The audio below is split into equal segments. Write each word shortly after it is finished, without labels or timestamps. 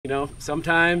know,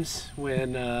 sometimes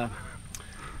when,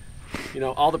 you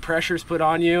know, all the pressure's put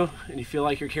on you and you feel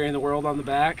like you're carrying the world on the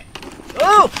back.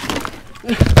 Oh!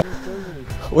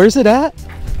 Where's it at?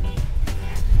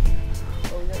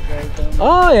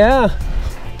 Oh, yeah.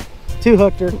 Two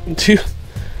hooked her. Two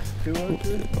hooked.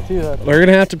 We're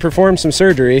gonna have to perform some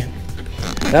surgery.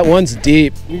 That one's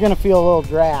deep. You're gonna feel a little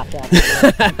draft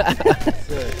after that.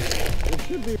 It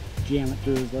should be. Jam it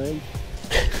through his leg.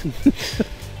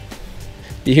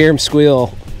 You hear him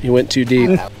squeal. He went too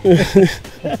deep.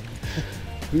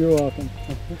 You're welcome.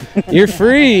 You're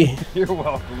free. You're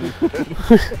welcome.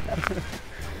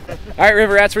 All right,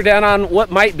 River Rats, we're down on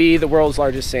what might be the world's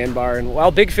largest sandbar. And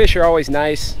while big fish are always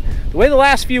nice, the way the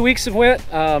last few weeks have went,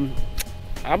 I'm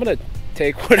gonna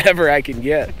take whatever I can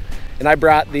get. And I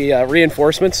brought the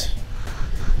reinforcements,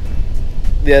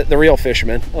 the real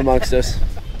fishermen amongst us.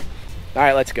 All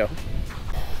right, let's go.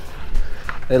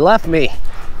 They left me,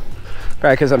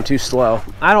 probably because I'm too slow.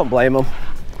 I don't blame them.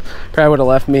 Probably would have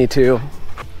left me too.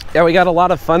 Yeah, we got a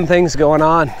lot of fun things going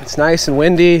on. It's nice and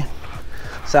windy,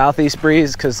 southeast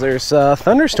breeze, because there's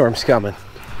thunderstorms coming.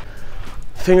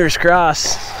 Fingers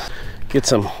crossed. Get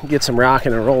some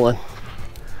rocking and rolling.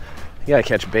 You gotta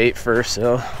catch bait first,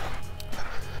 so.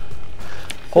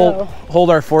 Hold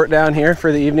our fort down here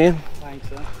for the evening. Thanks,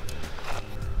 son.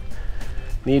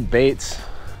 Need baits.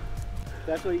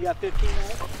 That's what you got 15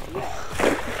 of?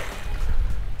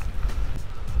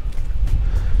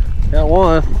 Yeah. Got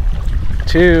 1,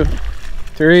 2,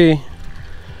 3. It's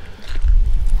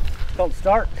called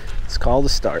start. It's called a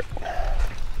start.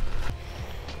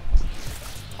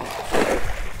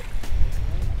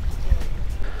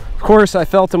 Of course, I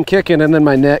felt them kicking and then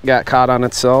my net got caught on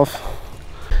itself.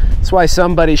 That's why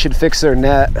somebody should fix their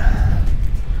net. I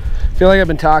feel like I've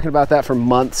been talking about that for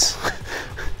months.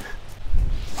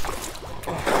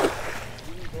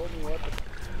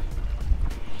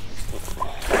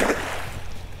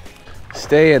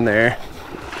 Stay in there.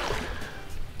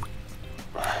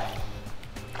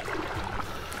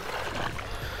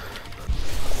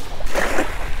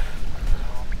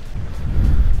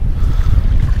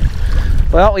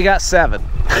 Well, we got 7.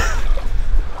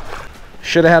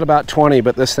 Should have had about 20,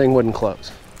 but this thing wouldn't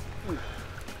close.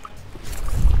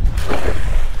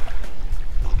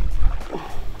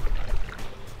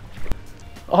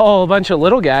 Oh, a bunch of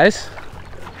little guys.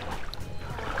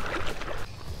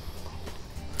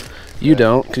 You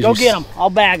don't. Go get them. I'll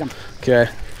bag them. Okay.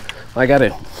 I got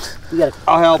to. You gotta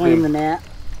I'll help clean you. the net.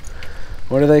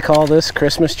 What do they call this?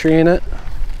 Christmas tree in it?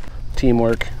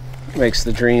 Teamwork makes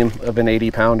the dream of an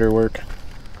 80-pounder work.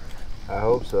 I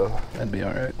hope so. That'd be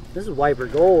all right. This is Wiper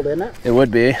Gold, isn't it? It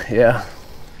would be, yeah.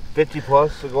 50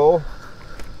 plus a goal?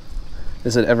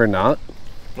 Is it ever not?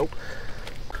 Nope.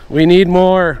 We need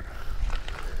more.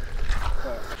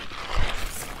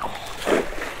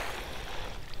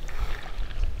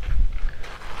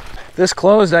 This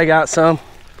closed, I got some.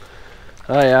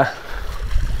 Oh yeah.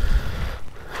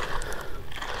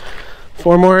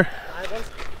 4 more.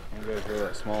 I'm gonna throw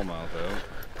that smallmouth out.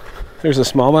 There's a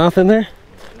smallmouth in there?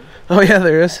 Oh yeah,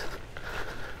 there is.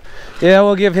 Yeah,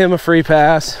 we'll give him a free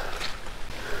pass.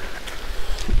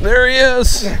 There he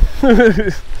is.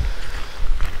 There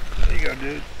you go,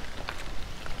 dude.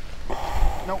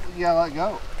 Nope, you gotta let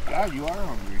go. God, you are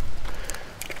hungry.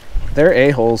 They're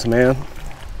a-holes, man.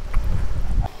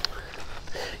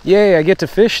 Yay, I get to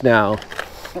fish now.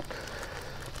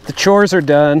 The chores are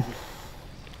done.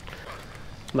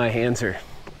 My hands are...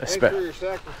 Thanks for your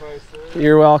sacrifice, sir.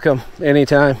 You're welcome.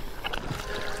 Anytime.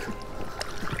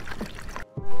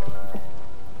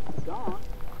 Gone.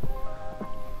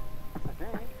 I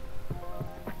think.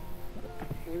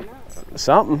 Maybe not.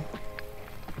 Something.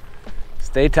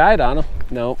 Stay tight on him.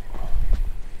 Nope.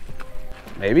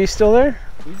 Maybe he's still there?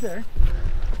 He's there.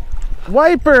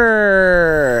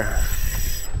 Wiper!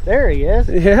 There he is.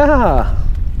 Yeah.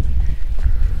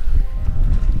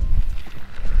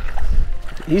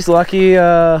 He's lucky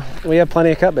we have plenty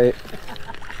of cut bait.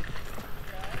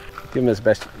 Give him his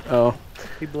best. Oh.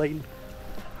 He bleeding.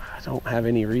 I don't have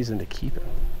any reason to keep him.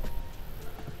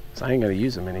 So I ain't gonna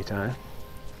use him anytime.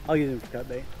 I'll use him for cut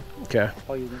bait. Okay.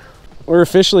 I'll use him. We're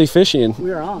officially fishing. We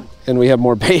are on. And we have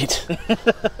more bait.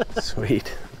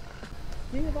 Sweet.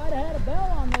 See, if I'd had a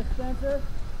bell on this, Spencer,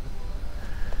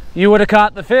 You would have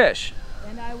caught the fish.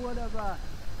 and I would have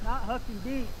not hooked him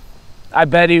deep. I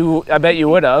bet you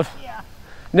would have. Yeah.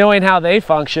 Knowing how they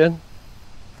function.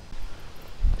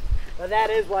 But that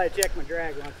is why I checked my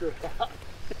drag when I threw it out.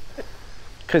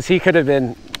 Because he could have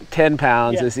been 10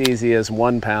 pounds Yeah. as easy as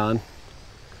 1 pound.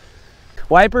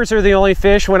 Wipers are the only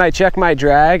fish when I check my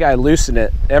drag, I loosen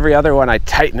it. Every other one I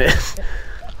tighten it.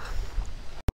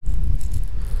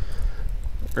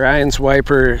 Ryan's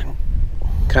wiper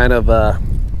kind of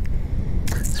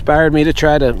inspired me to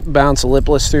try to bounce a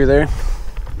lipless through there.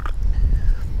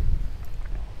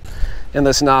 And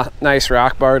this nice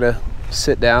rock bar to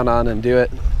sit down on and do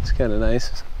it. It's kind of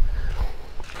nice.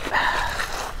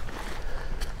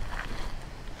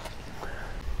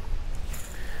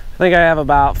 I think I have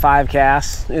about 5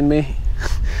 casts in me.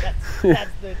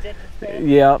 That's the attention span?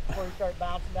 Yep. Before you start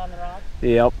bouncing down the rock?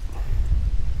 Yep.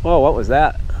 Whoa, what was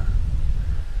that?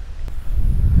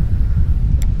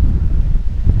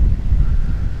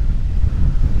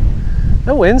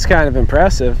 The wind's kind of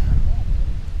impressive.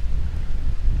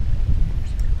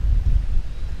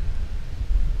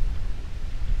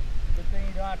 Good thing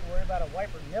you don't have to worry about a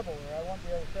wiper nibble, or I won't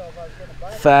be able to tell if I was getting a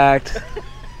bite. Fact.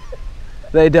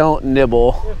 They don't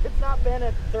nibble. If it's not been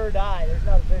at the third eye, there's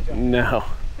not a fish on it. No.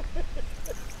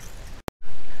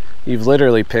 You've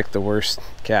literally picked the worst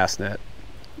cast net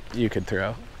you could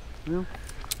throw. Yeah.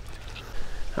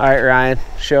 All right, Ryan,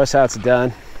 show us how it's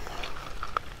done.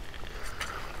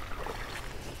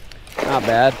 Not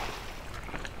bad.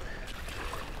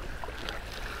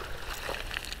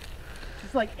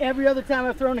 Just like every other time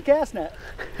I've thrown a cast net.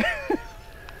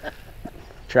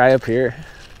 Try up here.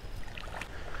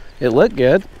 It looked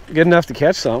good. Good enough to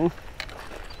catch something.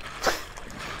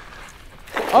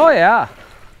 Oh yeah.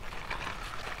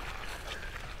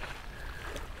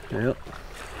 Yep.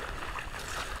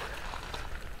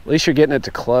 At least you're getting it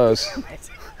to close.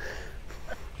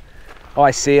 Oh,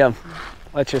 I see him.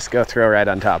 Let's just go throw right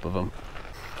on top of them.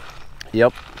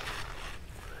 Yep.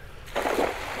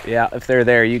 Yeah, if they're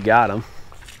there, you got them.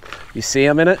 You see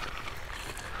them in it?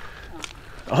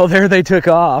 Oh, there they took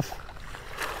off.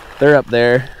 They're up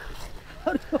there.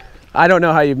 I don't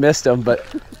know how you missed them, but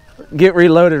get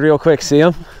reloaded real quick. See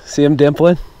them? See them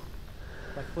dimpling?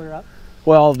 Like clear up?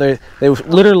 Well, they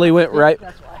literally went right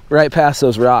past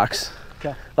those rocks.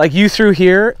 Okay. Like you threw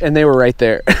here, and they were right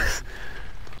there.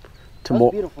 That was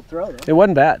a beautiful throw, though. It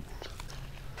wasn't bad.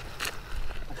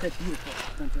 I said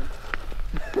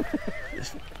beautiful.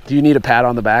 Do you need a pat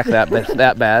on the back that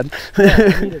bad? Yeah,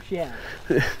 I need a shad.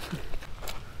 Hey,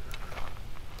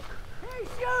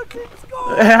 shoots and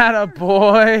scores!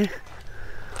 Attaboy.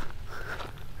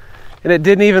 And it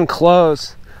didn't even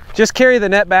close. Just carry the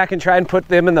net back and try and put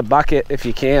them in the bucket if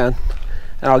you can.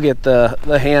 And I'll get the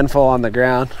handful on the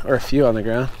ground, or a few on the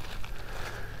ground.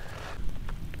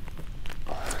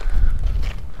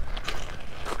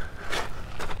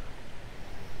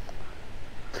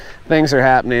 Things are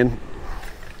happening.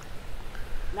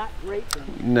 Not great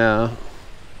things. No.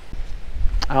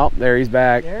 Oh, there he's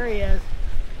back. There he is.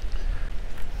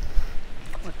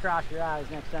 I'm gonna cross your eyes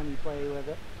next time you play with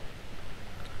it.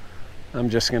 I'm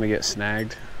just gonna get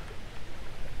snagged.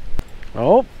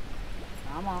 Oh.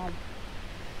 Come on.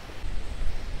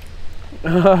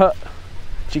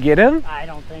 Did you get him? I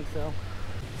don't think so.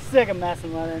 Sick of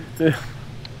messing with him.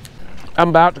 I'm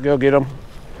about to go get him.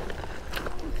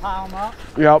 Pile him up.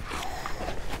 Yep.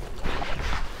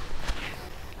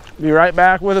 Be right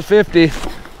back with a 50.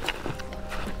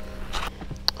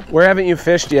 Where haven't you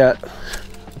fished yet?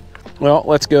 Well,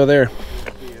 let's go there.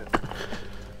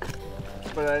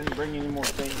 But I didn't bring any more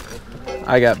things.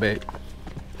 I got bait.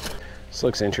 This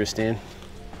looks interesting.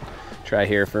 Try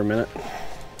here for a minute.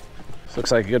 This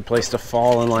looks like a good place to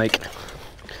fall and like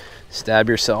stab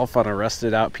yourself on a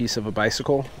rusted out piece of a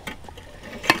bicycle.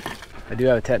 I do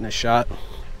have a tetanus shot,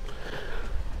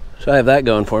 so I have that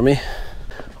going for me.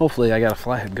 Hopefully I got a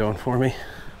flathead going for me.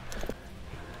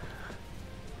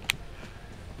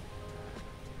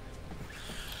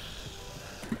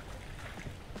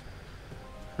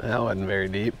 That wasn't very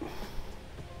deep.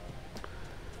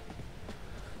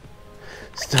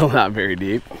 Still not very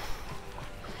deep.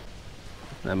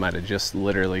 That might have just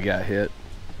literally got hit.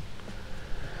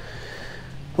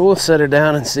 We'll set her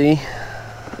down and see.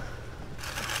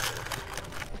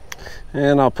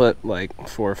 And I'll put like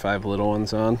 4 or 5 little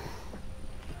ones on.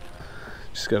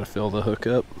 Just gotta fill the hook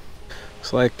up.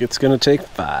 Looks like it's gonna take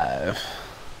 5.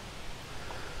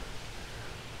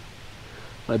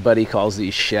 My buddy calls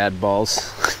these shad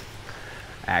balls.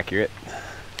 Accurate.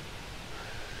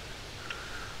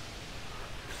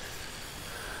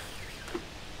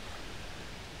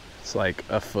 It's like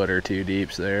a foot or 2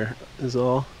 deep there is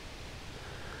all.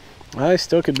 I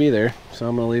still could be there, so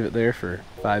I'm gonna leave it there for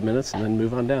 5 minutes and then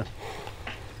move on down.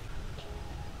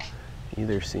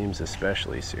 Either seems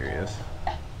especially serious.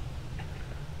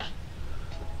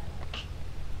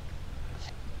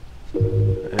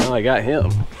 Well, I got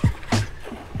him.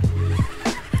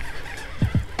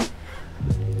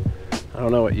 I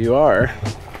don't know what you are.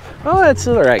 Oh, that's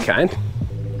the right kind.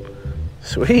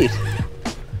 Sweet.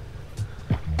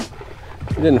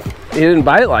 He didn't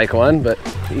bite like one, but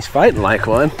he's fighting like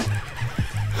one.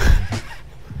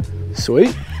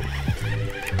 Sweet.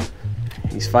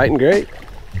 He's fighting great.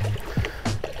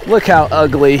 Look how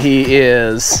ugly he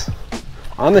is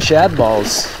on the shad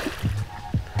balls.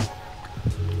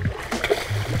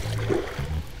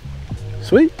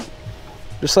 Sweet.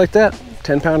 Just like that.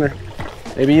 10-pounder.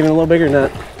 Maybe even a little bigger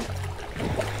than that.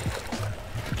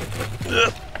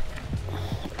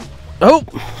 Oh!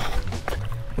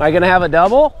 Am I gonna have a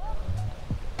double?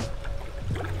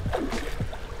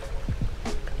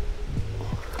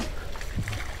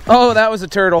 Oh, that was a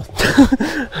turtle.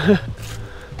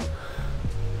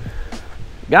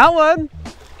 Got one.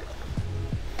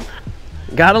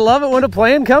 Gotta love it when a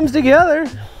plan comes together.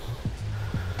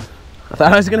 I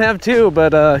thought I was gonna have two,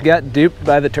 but got duped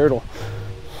by the turtle.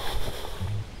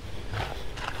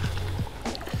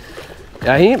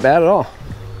 Yeah, he ain't bad at all.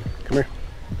 Come here.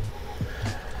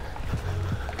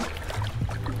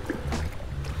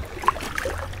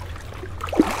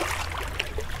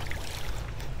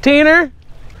 Teener.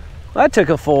 That took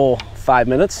a full 5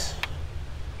 minutes.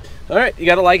 All right, you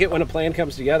gotta like it when a plan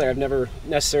comes together. I've never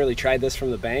necessarily tried this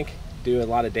from the bank. Do a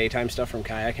lot of daytime stuff from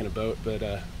kayak and a boat, but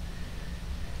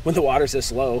when the water's this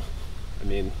low, I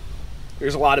mean,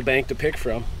 there's a lot of bank to pick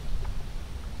from.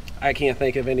 I can't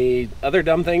think of any other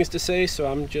dumb things to say,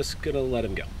 so I'm just gonna let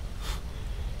him go.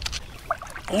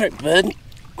 All right, bud.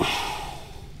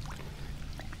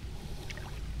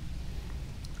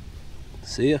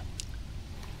 See ya.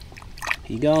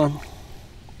 He gone.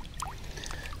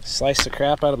 Sliced the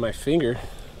crap out of my finger.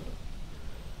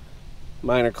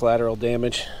 Minor collateral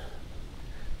damage.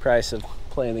 Price of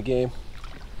playing the game.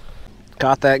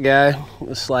 Caught that guy.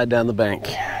 Let's slide down the bank.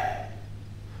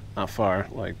 Not far,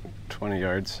 like 20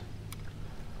 yards.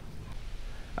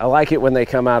 I like it when they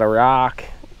come out of rock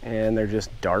and they're just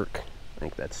dark. I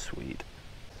think that's sweet.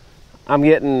 I'm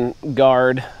getting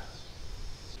guard.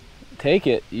 Take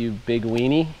it, you big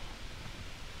weenie.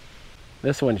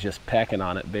 This one's just pecking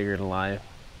on it bigger than life.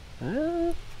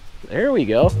 There we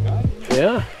go.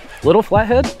 Yeah. Little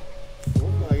flathead.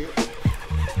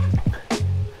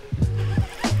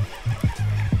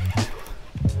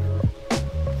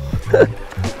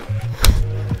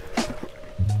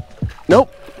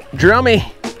 Nope.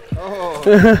 Drummy. Oh,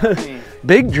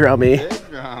 big drummy. big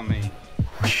drummy.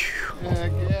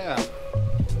 Heck yeah.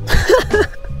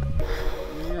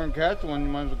 You're gonna catch one, you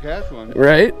might as well catch one.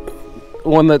 Right?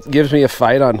 One that gives me a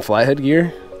fight on flathead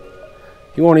gear.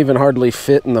 He won't even hardly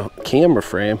fit in the camera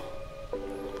frame.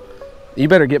 You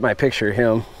better get my picture of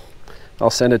him. I'll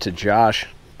send it to Josh.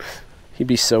 He'd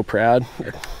be so proud.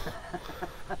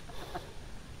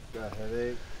 Got a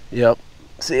headache? Yep.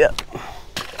 See ya.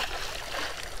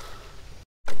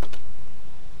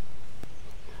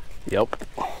 Yep.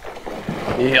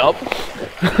 Yep.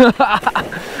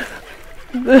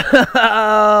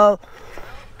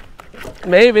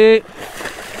 Maybe.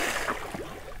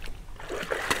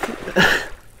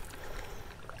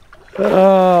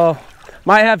 Oh,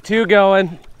 might have two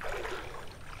going.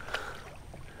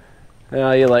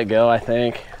 Oh, you let go, I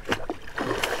think.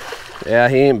 Yeah,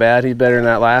 he ain't bad. He's better than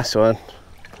that last one.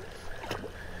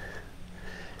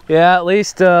 Yeah, at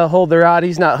least hold the rod.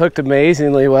 He's not hooked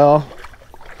amazingly well.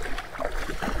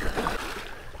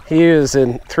 He is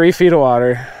in 3 feet of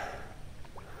water.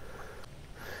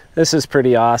 This is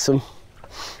pretty awesome.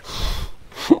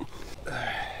 All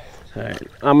right,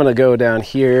 I'm gonna go down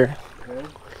here.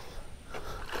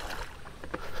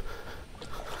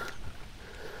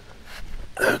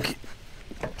 Okay.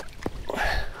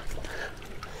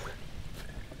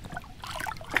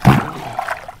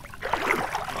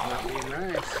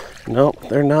 Nope,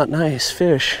 they're not nice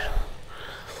fish.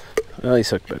 Well, he's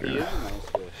hooked better. Yeah, nice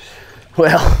fish.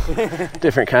 Well,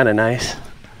 different kind of nice.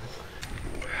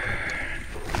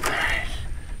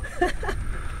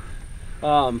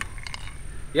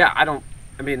 Yeah, I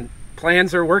mean,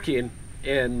 plans are working,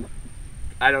 and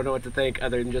I don't know what to think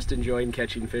other than just enjoying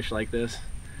catching fish like this.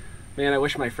 Man, I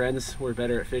wish my friends were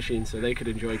better at fishing so they could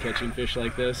enjoy catching fish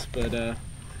like this, but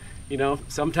you know,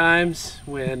 sometimes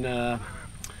when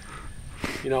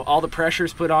you know, all the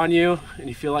pressure's put on you and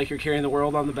you feel like you're carrying the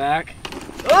world on the back.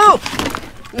 Oh!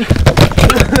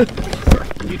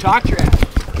 You talk trash.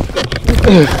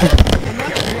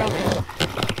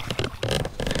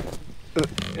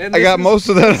 I got most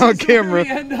of that on camera.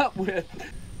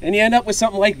 And you end up with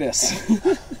something like this.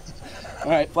 All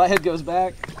right, flathead goes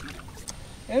back,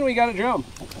 and we got a drum.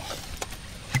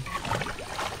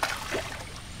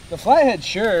 The flathead,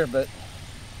 sure, but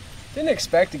didn't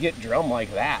expect to get drum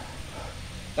like that.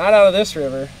 Not out of this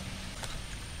river.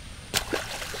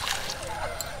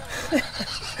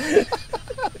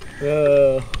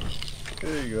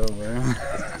 There you go, man.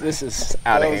 This is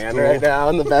out of hand cool. right now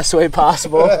in the best way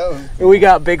possible. And we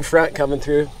got big front coming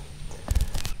through.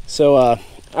 So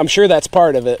I'm sure that's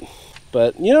part of it.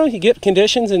 But, you know, you get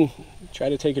conditions and try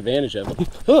to take advantage of them.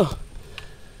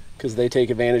 Because they take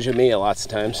advantage of me lots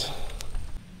of times.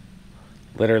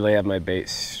 Literally have my bait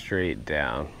straight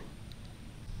down.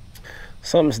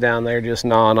 Something's down there just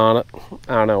gnawing on it.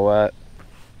 I don't know what.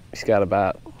 He's got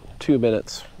about 2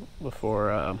 minutes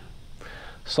before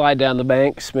slide down the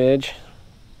bank smidge.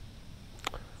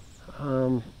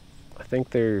 I think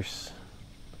there's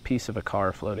a piece of a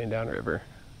car floating downriver.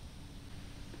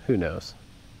 Who knows?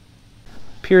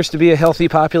 Appears to be a healthy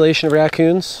population of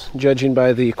raccoons, judging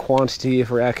by the quantity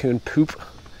of raccoon poop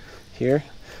here.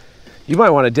 You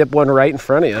might want to dip one right in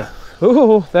front of you.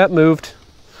 Ooh, that moved.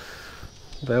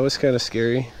 That was kind of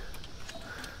scary.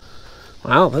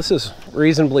 Wow, this is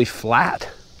reasonably flat.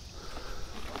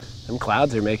 Them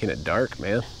clouds are making it dark,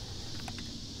 man.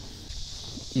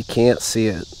 You can't see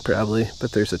it, probably,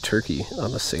 but there's a turkey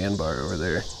on the sandbar over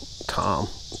there. Tom,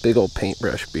 big old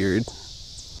paintbrush beard.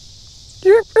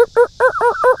 I'm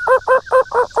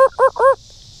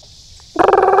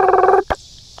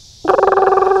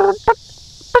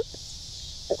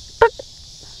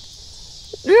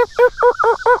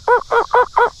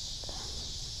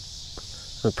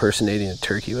impersonating a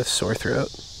turkey with sore throat.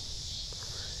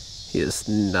 He is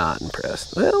not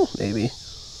impressed. Well, maybe.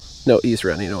 No, he's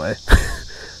running away.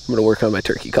 I'm gonna work on my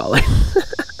turkey calling.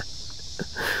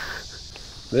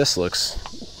 This looks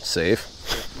safe.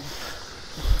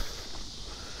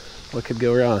 What could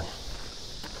go wrong?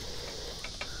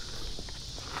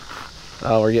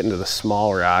 Oh, we're getting to the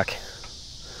small rock.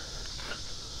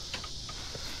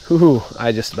 Ooh,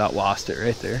 I just about lost it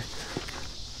right there.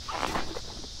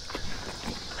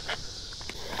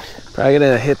 Probably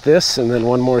gonna hit this and then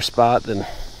one more spot, then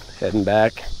heading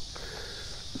back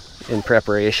in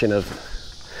preparation of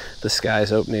the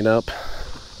skies opening up.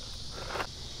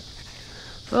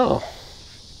 Oh,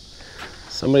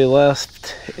 somebody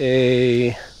left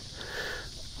a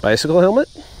bicycle helmet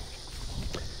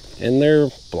in their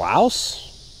blouse.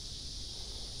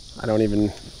 I don't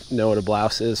even know what a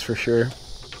blouse is for sure.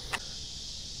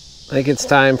 I think it's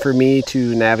time for me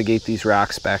to navigate these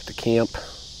rocks back to camp.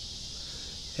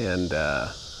 And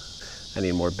I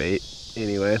need more bait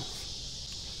anyway.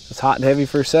 It's hot and heavy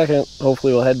for a second.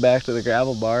 Hopefully we'll head back to the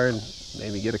gravel bar and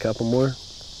maybe get a couple more.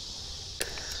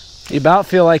 You about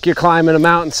feel like you're climbing a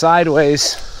mountain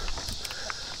sideways.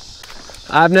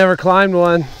 I've never climbed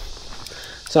one,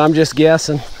 so I'm just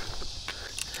guessing.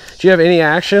 Do you have any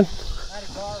action? I had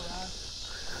a car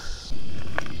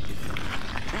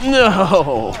run.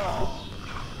 No!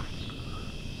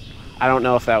 I don't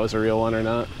know if that was a real one or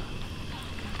not.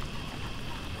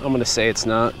 I'm gonna say it's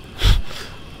not.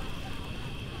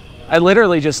 I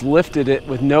literally just lifted it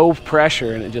with no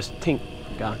pressure and it just tink,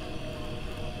 gone.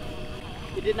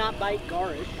 It did not bite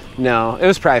garish. No, it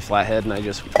was probably flathead and I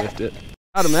just whiffed it.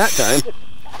 Got him that time.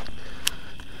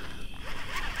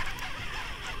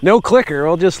 No clicker,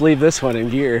 we'll just leave this one in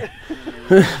gear.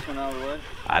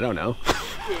 I don't know.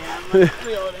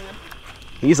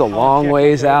 He's a long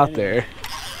ways out there.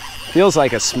 Feels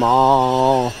like a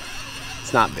small,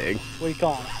 it's not big. What do you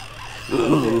call it?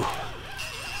 Ooh.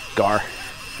 Gar.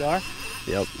 Gar?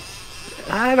 Yep.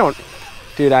 I don't,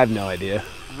 dude, I have no idea.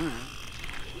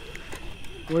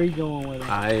 Where are you going with it?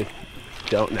 I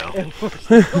don't know. Where's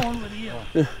he going with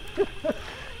you?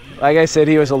 Like I said,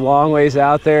 he was a long ways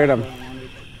out there and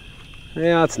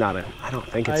yeah, it's not a, I don't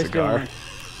think it's a gar.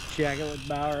 Check it with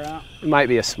Bauer out. It might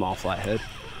be a small flathead.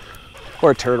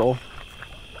 Or a turtle.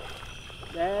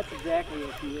 That's exactly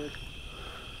what he is.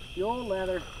 The old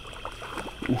leather.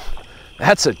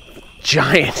 That's a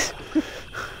giant.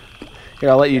 Here,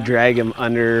 I'll let you drag him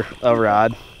under a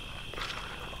rod.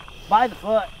 By the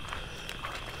foot.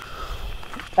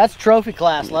 That's trophy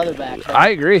class leatherback. I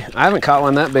agree. I haven't caught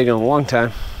one that big in a long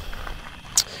time.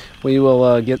 We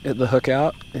will get the hook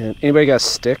out. And anybody got a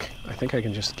stick? I think I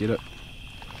can just get it.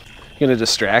 You gonna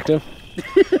distract him?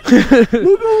 Look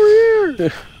over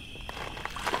here.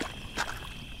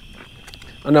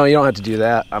 Oh no, you don't have to do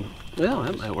that. Well,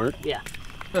 that might work. Yeah.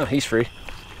 Oh, he's free.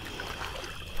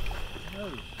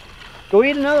 Go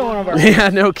eat another one of our. Yeah,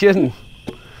 no kidding.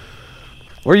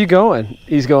 Where are you going?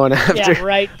 He's going after. Yeah,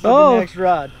 right to the next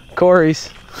rod.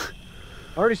 Corey's.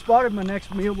 Already spotted my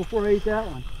next meal before I ate that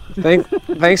one.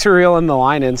 Thanks for reeling the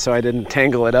line in so I didn't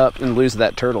tangle it up and lose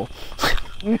that turtle.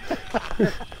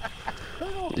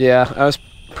 Yeah, I was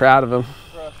proud of him.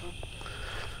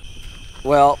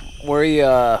 Well, we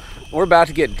we're about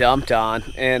to get dumped on,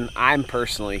 and I'm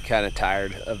personally kind of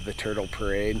tired of the turtle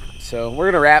parade. So we're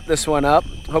going to wrap this one up.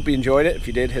 Hope you enjoyed it. If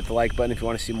you did, hit the like button. If you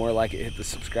want to see more like it, hit the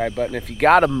subscribe button. If you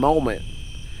got a moment,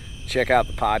 check out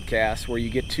the podcast where you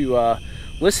get to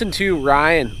listen to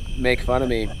Ryan make fun of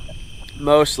me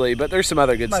mostly, but there's some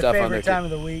other good stuff on there. My favorite time of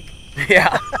the week.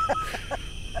 Yeah.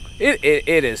 It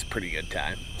is a pretty good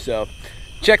time. So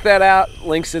check that out.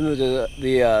 Links in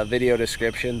the video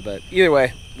description. But either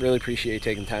way, really appreciate you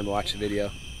taking time to watch the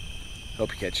video.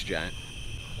 Hope you catch a giant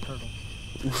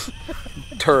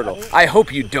turtle. I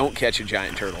hope you don't catch a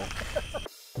giant turtle.